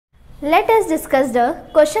Let us discuss the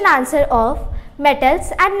question answer of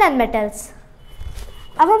metals and non-metals.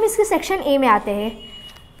 अब हम इसके section A में आते हैं.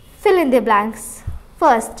 Fill in the blanks.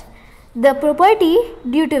 First, the property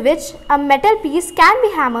due to which a metal piece can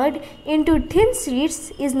be hammered into thin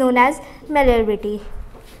sheets is known as malleability.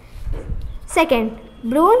 Second,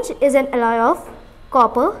 bronze is an alloy of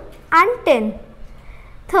copper and tin.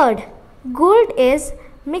 Third, gold is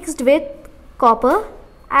mixed with copper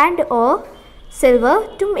and or silver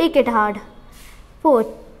to make it hard. Fourth,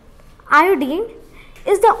 iodine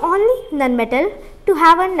is the only non-metal to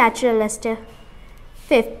have a natural luster.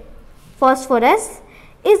 Fifth, phosphorus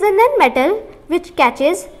is the non-metal which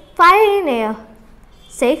catches fire in air.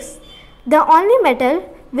 Sixth, the only metal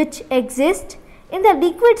which exists in the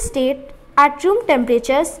liquid state at room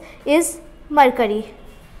temperatures is mercury.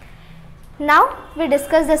 Now we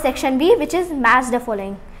discuss the section B, which is match the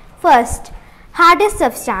following. First, hardest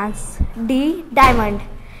substance. D. Diamond.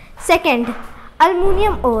 Second,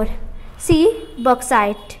 aluminium ore. C.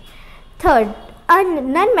 Bauxite. Third, a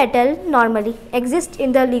non-metal normally exists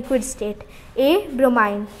in the liquid state. A.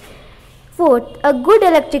 Bromine. Fourth, a good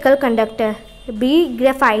electrical conductor. B.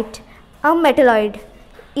 Graphite. A metalloid.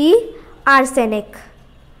 E. Arsenic.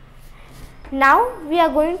 Now we are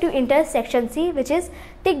going to enter section C, which is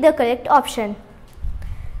tick the correct option.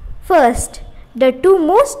 First, the two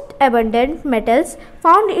most abundant metals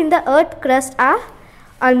found in the earth crust are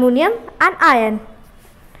aluminum and iron.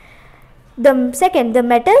 The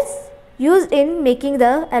metals used in making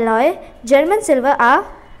the alloy German silver are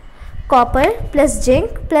copper plus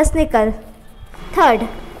zinc plus nickel. Third,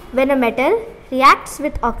 when a metal reacts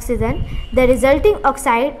with oxygen, the resulting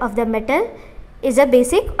oxide of the metal is a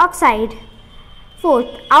basic oxide. Fourth,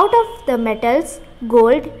 out of the metals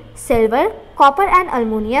gold, silver, copper and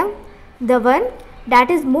aluminium, the one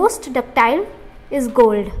that is most ductile is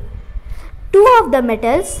gold. Two of the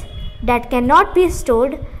metals that cannot be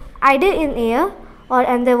stored either in air or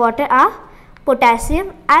underwater are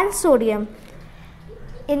potassium and sodium.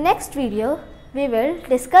 In next video, we will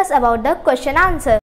discuss about the question answer.